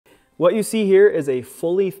What you see here is a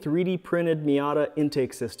fully 3D printed Miata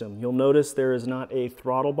intake system. You'll notice there is not a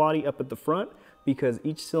throttle body up at the front because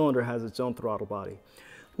each cylinder has its own throttle body.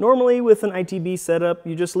 Normally with an ITB setup,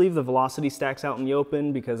 you just leave the velocity stacks out in the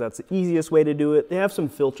open because that's the easiest way to do it. They have some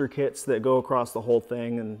filter kits that go across the whole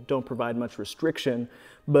thing and don't provide much restriction.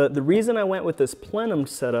 But the reason I went with this plenum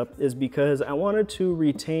setup is because I wanted to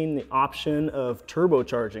retain the option of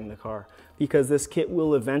turbocharging the car, because this kit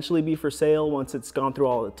will eventually be for sale once it's gone through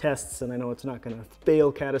all the tests, and I know it's not going to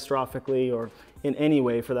fail catastrophically or in any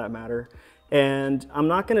way for that matter. And I'm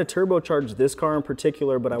not going to turbocharge this car in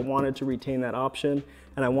particular, but I wanted to retain that option,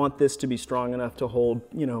 and I want this to be strong enough to hold,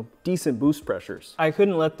 you know, decent boost pressures. I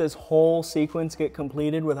couldn't let this whole sequence get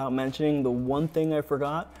completed without mentioning the one thing I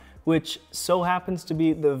forgot, which so happens to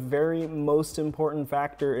be the very most important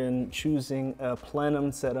factor in choosing a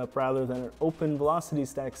plenum setup rather than an open velocity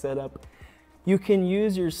stack setup. You can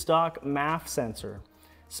use your stock MAF sensor.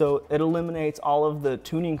 So it eliminates all of the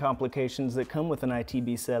tuning complications that come with an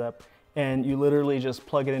ITB setup, and you literally just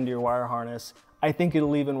plug it into your wire harness. I think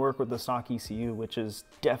it'll even work with the stock ECU, which is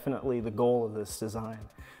definitely the goal of this design.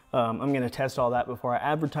 I'm gonna test all that before I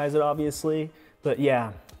advertise it, obviously, but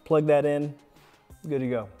yeah, plug that in, good to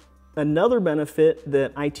go. Another benefit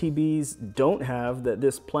that ITBs don't have that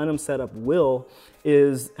this plenum setup will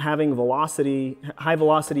is having velocity, high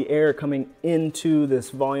velocity air coming into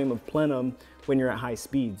this volume of plenum when you're at high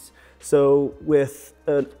speeds. So with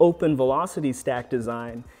an open velocity stack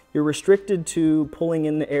design, you're restricted to pulling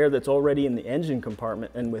in the air that's already in the engine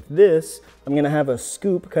compartment. And with this, I'm gonna have a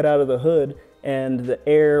scoop cut out of the hood, and the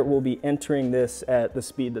air will be entering this at the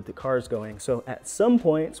speed that the car's going. So at some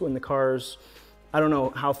points when the car's, I don't know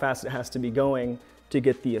how fast it has to be going to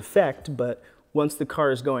get the effect, but once the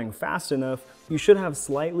car is going fast enough, you should have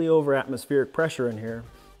slightly over atmospheric pressure in here.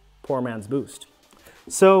 Poor man's boost.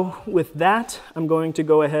 So with that, I'm going to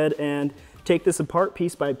go ahead and take this apart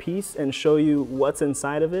piece by piece and show you what's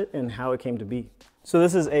inside of it and how it came to be. So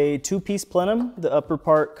this is a two-piece plenum. The upper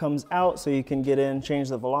part comes out so you can get in, change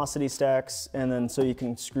the velocity stacks, and then so you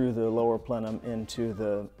can screw the lower plenum into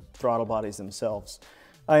the throttle bodies themselves.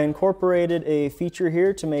 I incorporated a feature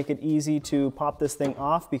here to make it easy to pop this thing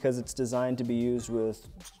off because it's designed to be used with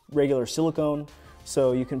regular silicone.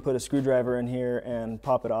 So you can put a screwdriver in here and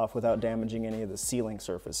pop it off without damaging any of the sealing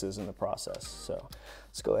surfaces in the process. So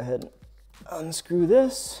let's go ahead and unscrew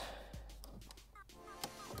this.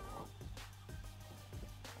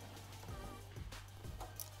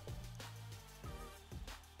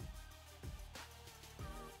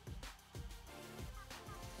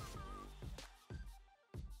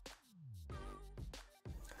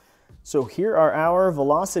 So here are our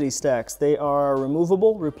velocity stacks. They are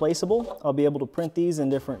removable, replaceable. I'll be able to print these in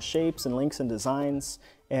different shapes and lengths and designs,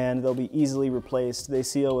 and they'll be easily replaced. They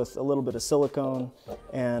seal with a little bit of silicone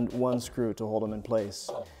and one screw to hold them in place.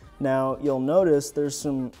 Now you'll notice there's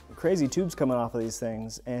some crazy tubes coming off of these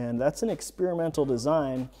things, and that's an experimental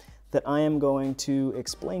design that I am going to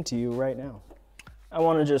explain to you right now. I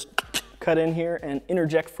want to just cut in here and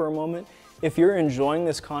interject for a moment. If you're enjoying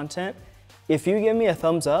this content, if you give me a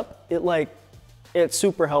thumbs up, it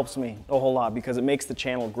super helps me a whole lot because it makes the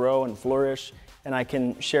channel grow and flourish, and I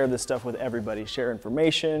can share this stuff with everybody. Share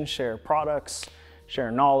information, share products,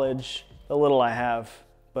 share knowledge, the little I have.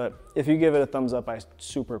 But if you give it a thumbs up, I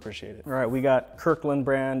super appreciate it. All right, we got Kirkland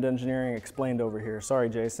brand engineering explained over here. Sorry,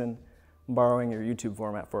 Jason, I'm borrowing your YouTube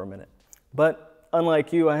format for a minute. But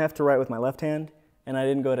unlike you, I have to write with my left hand, and I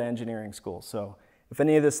didn't go to engineering school. So if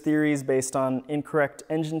any of this theory is based on incorrect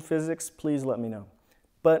engine physics, please let me know.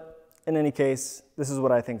 But in any case, this is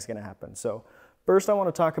what I think is going to happen. So first I want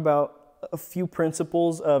to talk about a few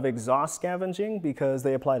principles of exhaust scavenging because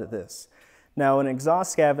they apply to this. Now in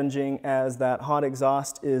exhaust scavenging, as that hot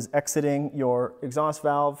exhaust is exiting your exhaust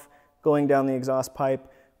valve, going down the exhaust pipe,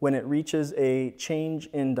 when it reaches a change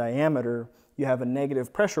in diameter, you have a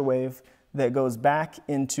negative pressure wave that goes back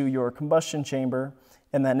into your combustion chamber,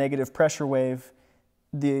 and that negative pressure wave,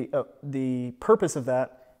 the purpose of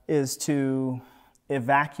that is to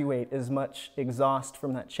evacuate as much exhaust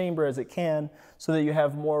from that chamber as it can so that you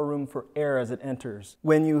have more room for air as it enters.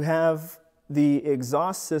 When you have the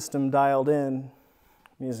exhaust system dialed in,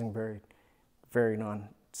 I'm using very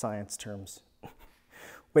non-science terms.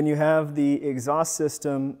 When you have the exhaust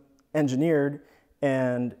system engineered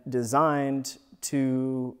and designed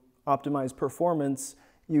to optimize performance,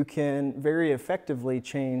 you can very effectively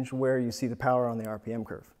change where you see the power on the RPM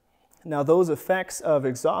curve. Now those effects of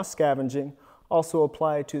exhaust scavenging also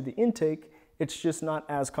apply to the intake. It's just not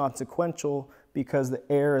as consequential because the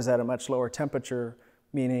air is at a much lower temperature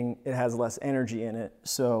meaning it has less energy in it,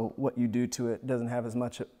 so what you do to it doesn't have as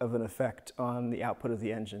much of an effect on the output of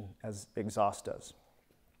the engine as exhaust does.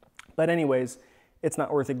 But anyways, it's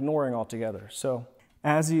not worth ignoring altogether. So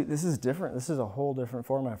this is different. This is a whole different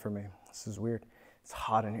format for me. This is weird. It's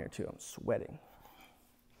hot in here too. I'm sweating.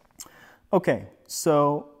 Okay,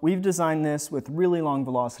 so we've designed this with really long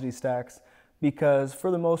velocity stacks because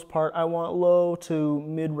for the most part, I want low to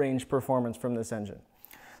mid-range performance from this engine.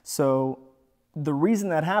 So the reason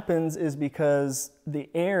that happens is because the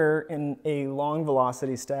air in a long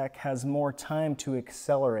velocity stack has more time to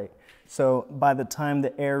accelerate. So by the time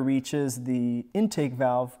the air reaches the intake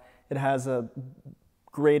valve, it has a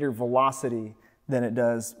greater velocity than it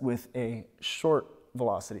does with a short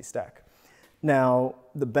velocity stack. Now,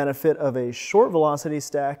 the benefit of a short velocity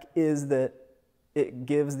stack is that it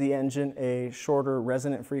gives the engine a shorter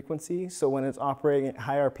resonant frequency. So when it's operating at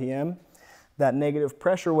high RPM, that negative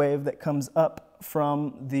pressure wave that comes up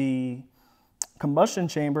from the combustion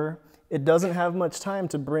chamber, it doesn't have much time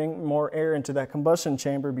to bring more air into that combustion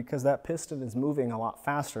chamber because that piston is moving a lot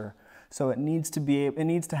faster. So it needs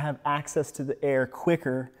to have access to the air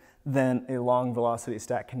quicker than a long velocity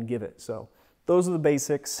stack can give it. So those are the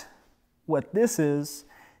basics. What this is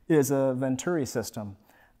a Venturi system.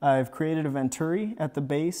 I've created a Venturi at the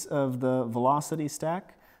base of the velocity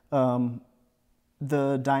stack.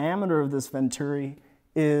 The diameter of this Venturi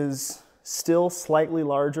is still slightly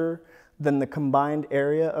larger than the combined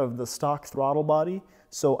area of the stock throttle body,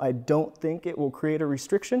 so I don't think it will create a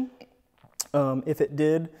restriction. If it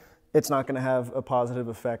did, it's not going to have a positive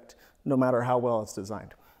effect no matter how well it's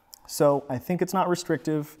designed. So I think it's not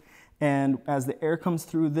restrictive, and as the air comes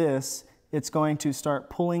through this, it's going to start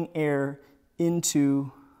pulling air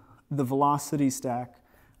into the velocity stack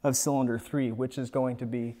of cylinder 3, which is going to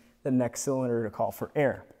be the next cylinder to call for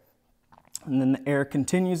air. And then the air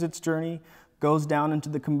continues its journey, goes down into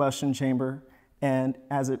the combustion chamber, and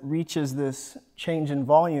as it reaches this change in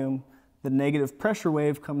volume, the negative pressure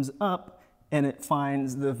wave comes up and it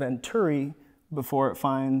finds the Venturi before it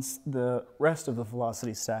finds the rest of the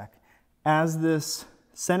velocity stack. As this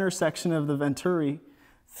center section of the Venturi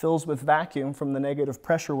fills with vacuum from the negative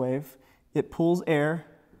pressure wave, it pulls air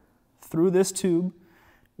through this tube,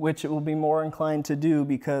 which it will be more inclined to do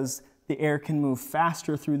because the air can move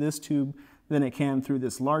faster through this tube than it can through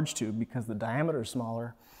this large tube because the diameter is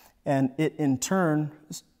smaller, and it in turn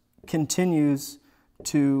continues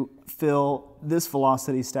to fill this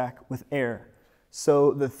velocity stack with air.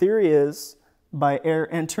 So the theory is by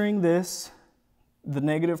air entering this, the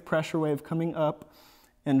negative pressure wave coming up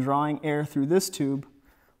and drawing air through this tube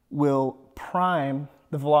will prime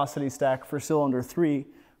the velocity stack for cylinder 3,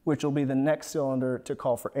 which will be the next cylinder to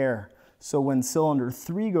call for air. So when cylinder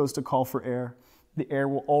 3 goes to call for air, the air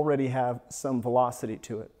will already have some velocity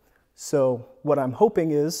to it. So what I'm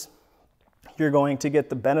hoping is you're going to get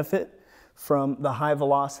the benefit from the high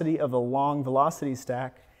velocity of a long velocity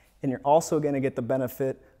stack, and you're also going to get the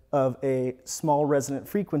benefit of a small resonant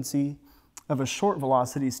frequency of a short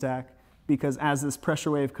velocity stack, because as this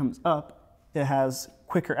pressure wave comes up, it has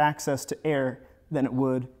quicker access to air than it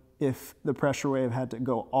would if the pressure wave had to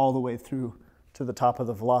go all the way through to the top of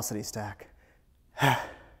the velocity stack. That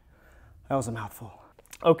was a mouthful.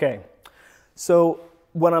 Okay, so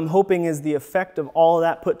what I'm hoping is the effect of all of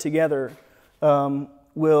that put together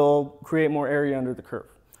will create more area under the curve.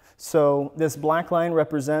 So this black line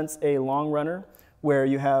represents a long runner where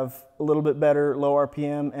you have a little bit better low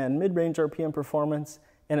RPM and mid-range RPM performance,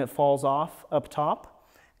 and it falls off up top.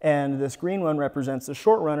 And this green one represents a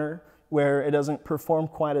short runner where it doesn't perform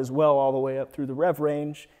quite as well all the way up through the rev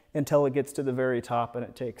range until it gets to the very top and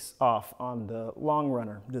it takes off on the long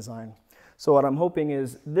runner design. So what I'm hoping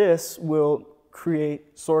is this will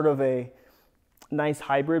create sort of a nice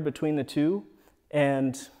hybrid between the two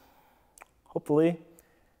and hopefully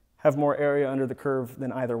have more area under the curve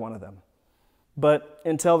than either one of them. But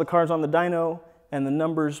until the car's on the dyno and the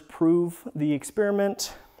numbers prove the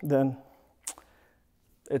experiment, then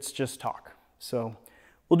it's just talk. So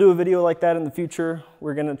we'll do a video like that in the future.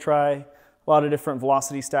 We're gonna try a lot of different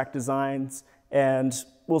velocity stack designs and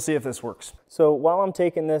we'll see if this works. So while I'm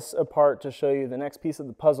taking this apart to show you the next piece of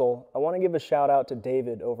the puzzle, I wanna give a shout out to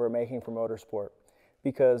David over at Making for Motorsport,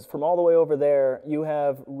 because from all the way over there, you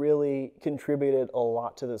have really contributed a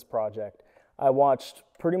lot to this project. I watched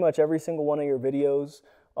pretty much every single one of your videos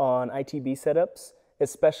on ITB setups,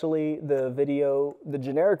 especially the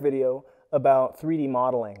generic video about 3D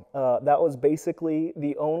modeling. That was basically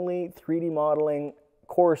the only 3D modeling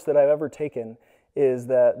course that I've ever taken, is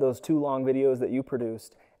those 2 long videos that you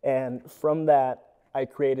produced. And from that, I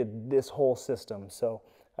created this whole system. So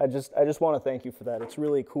I just want to thank you for that. It's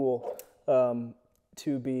really cool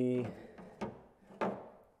to be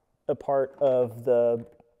a part of the,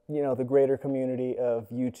 you know, the greater community of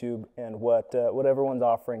YouTube and what everyone's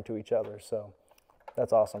offering to each other. So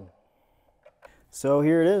that's awesome. So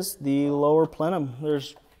here it is, the lower plenum.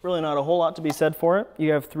 There's really not a whole lot to be said for it.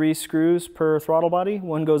 You have 3 screws per throttle body.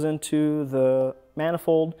 1 goes into the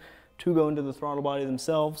manifold, 2 go into the throttle body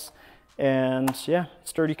themselves. And yeah,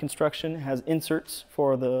 sturdy construction. It has inserts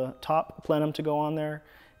for the top plenum to go on there.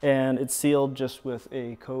 And it's sealed just with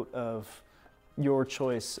a coat of your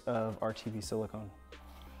choice of RTV silicone.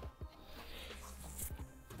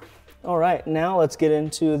 All right, now let's get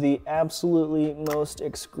into the absolutely most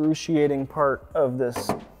excruciating part of this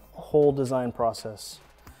whole design process,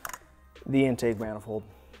 the intake manifold.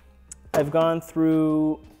 I've gone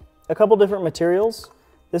through a couple different materials.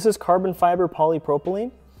 This is carbon fiber polypropylene.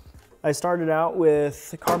 I started out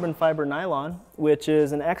with carbon fiber nylon, which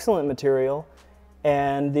is an excellent material,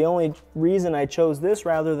 and the only reason I chose this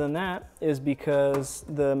rather than that is because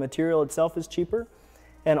the material itself is cheaper.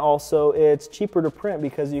 And also it's cheaper to print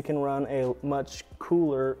because you can run a much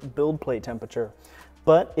cooler build plate temperature.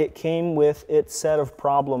 But it came with its set of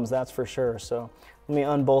problems, that's for sure. So let me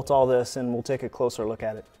unbolt all this and we'll take a closer look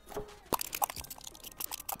at it.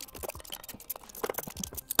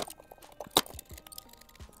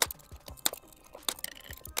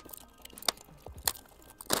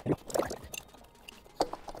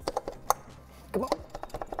 Come on.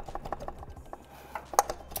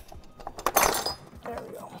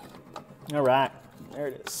 All right, there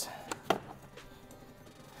it is.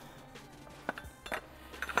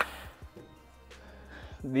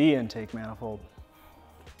 The intake manifold.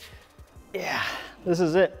 Yeah, this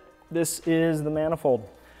is it. This is the manifold.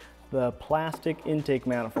 The plastic intake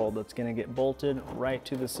manifold that's gonna get bolted right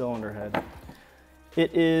to the cylinder head.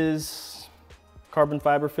 It is carbon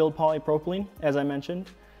fiber filled polypropylene, as I mentioned,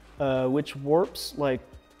 which warps like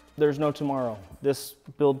there's no tomorrow. This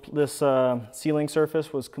sealing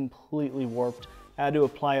surface was completely warped. I had to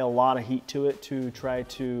apply a lot of heat to it to try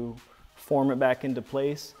to form it back into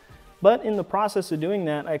place. But in the process of doing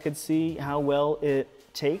that, I could see how well it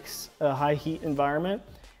takes a high heat environment,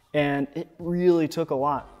 and it really took a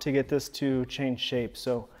lot to get this to change shape.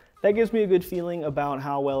 So that gives me a good feeling about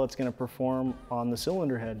how well it's gonna perform on the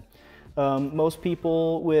cylinder head. Most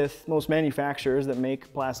manufacturers that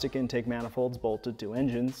make plastic intake manifolds bolted to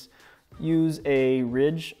engines use a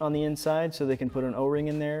ridge on the inside so they can put an O-ring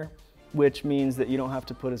in there, which means that you don't have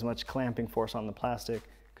to put as much clamping force on the plastic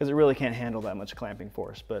because it really can't handle that much clamping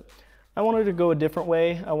force. But I wanted to go a different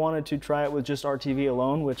way. I wanted to try it with just RTV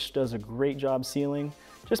alone, which does a great job sealing,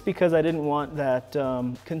 just because I didn't want that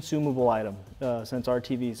consumable item. Since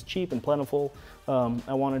RTV is cheap and plentiful,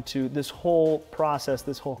 I wanted to, this whole process,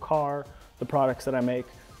 this whole car, the products that I make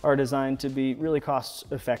are designed to be really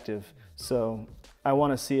cost effective. So I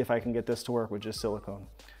want to see if I can get this to work with just silicone.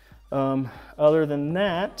 Other than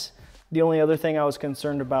that, the only other thing I was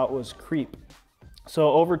concerned about was creep.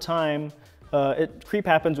 So over time, creep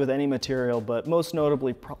happens with any material, but most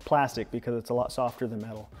notably plastic because it's a lot softer than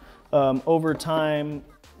metal. Over time,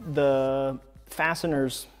 the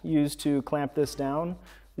fasteners used to clamp this down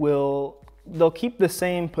they'll keep the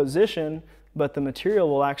same position, but the material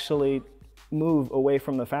will actually move away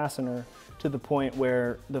from the fastener to the point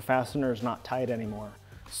where the fastener is not tight anymore.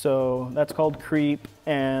 So that's called creep,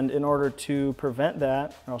 and in order to prevent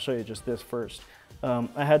that, I'll show you just this first.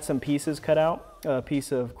 I had some pieces cut out, a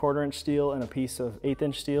piece of 1/4" steel and a piece of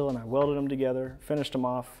 1/8" steel, and I welded them together, finished them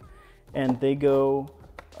off, and they go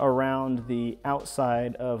around the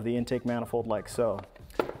outside of the intake manifold like so.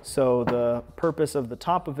 So the purpose of the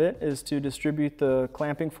top of it is to distribute the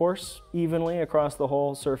clamping force evenly across the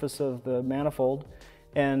whole surface of the manifold,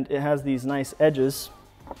 and it has these nice edges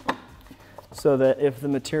so that if the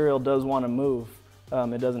material does want to move,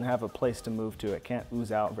 it doesn't have a place to move to. It can't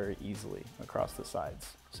ooze out very easily across the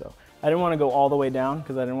sides. So I didn't want to go all the way down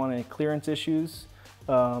because I didn't want any clearance issues,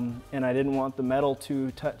 and I didn't want the metal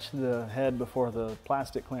to touch the head before the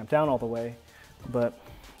plastic clamped down all the way. But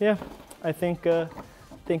yeah, I think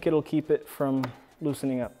it'll keep it from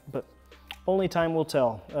loosening up, but only time will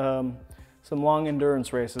tell. Some long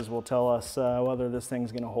endurance races will tell us whether this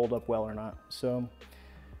thing's gonna hold up well or not. So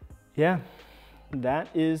yeah, that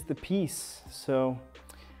is the piece. So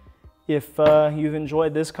if you've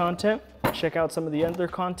enjoyed this content, check out some of the other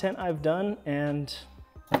content I've done, and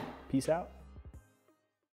peace out.